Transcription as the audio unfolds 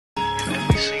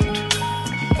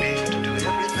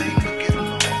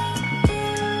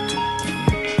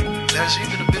There's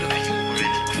even a bit of humor in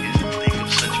it when you think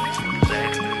of such people as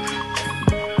actors.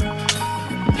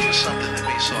 Just something that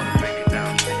may sort of bring it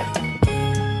down for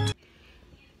you.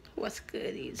 What's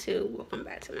good, YouTube? Welcome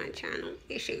back to my channel.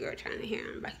 It's your girl China here.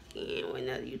 I'm back again with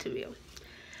another YouTube video.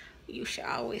 You should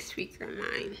always speak your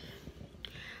mind.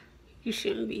 You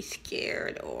shouldn't be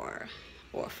scared or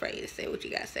afraid to say what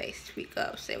you gotta say. Speak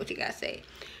up, say what you gotta say.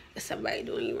 If somebody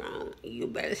doing you wrong, you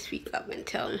better speak up and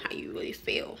tell them how you really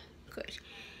feel. Because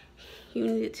you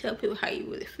need to tell people how you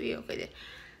really feel. Because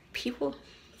people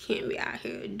can't be out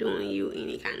here doing you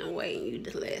any kind of way and you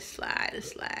just let it slide and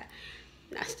slide.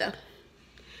 That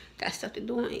stuff they're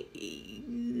doing,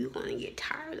 you're going to get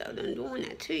tired of them doing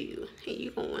that to you. And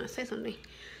you're going to want to say something.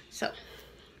 So,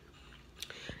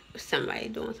 if somebody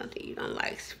doing something you don't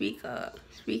like, speak up.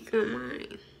 Speak your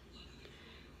mind.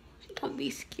 Don't be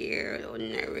scared or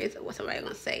nervous of what somebody's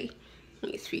going to say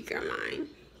when you speak your mind.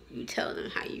 You tell them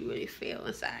how you really feel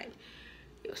inside.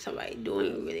 If somebody doing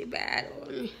you really bad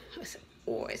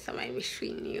or if somebody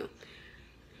mistreating you,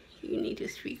 you need to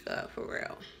speak up for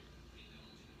real.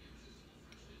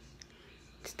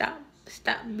 Stop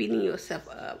beating yourself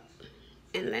up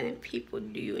and letting people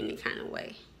do you any kind of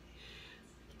way.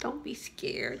 Don't be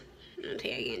scared. I'm gonna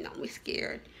tell you again, don't be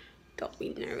scared. Don't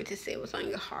be nervous to say what's on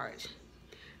your heart.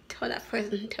 Tell that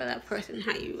person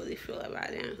how you really feel about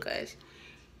them, because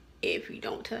if you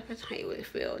don't tell that person how you really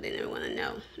feel, they never want to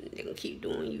know. They're going to keep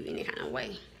doing you any kind of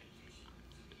way.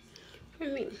 For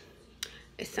me,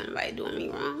 if somebody doing me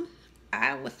wrong,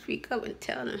 I would speak up and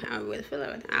tell them how I really feel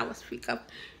about them. I would speak up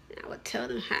and I would tell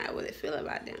them how I really feel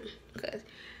about them. Because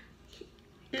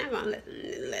I'm not going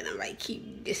to let nobody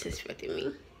keep disrespecting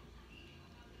me.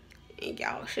 And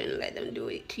y'all shouldn't let them do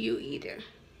it to you either.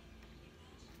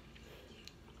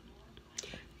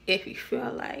 If you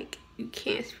feel like you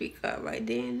can't speak up right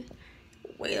then,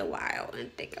 wait a while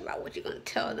and think about what you're going to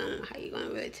tell them, how you're going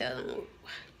to really tell them.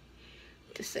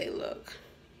 To say, look,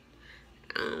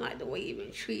 I don't like the way you've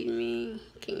been treating me.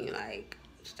 Can you, like,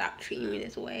 stop treating me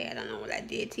this way? I don't know what I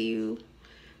did to you.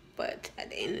 But at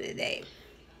the end of the day,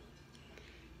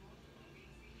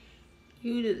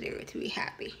 you deserve to be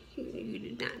happy. You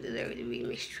do not deserve to be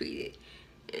mistreated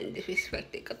and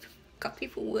disrespected. Because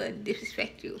people will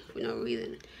disrespect you for no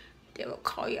reason. They will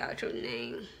call you out your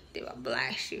name. They will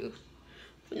blast you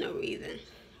for no reason.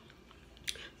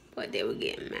 But they will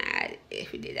get mad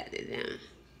if you did that to them.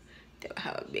 They will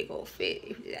have a big old fit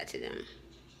if you did that to them.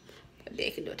 But they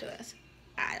can do it to us.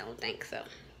 I don't think so.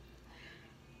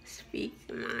 Speak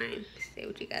your mind. Say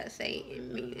what you gotta say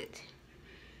and mean it.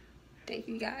 Thank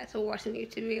you guys for watching the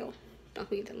YouTube video. Don't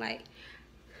forget to like.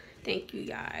 Thank you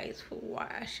guys for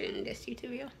watching this YouTube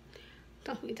video.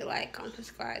 Don't forget to like, comment,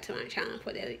 subscribe to my channel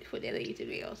for daily YouTube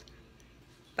videos.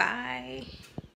 Bye.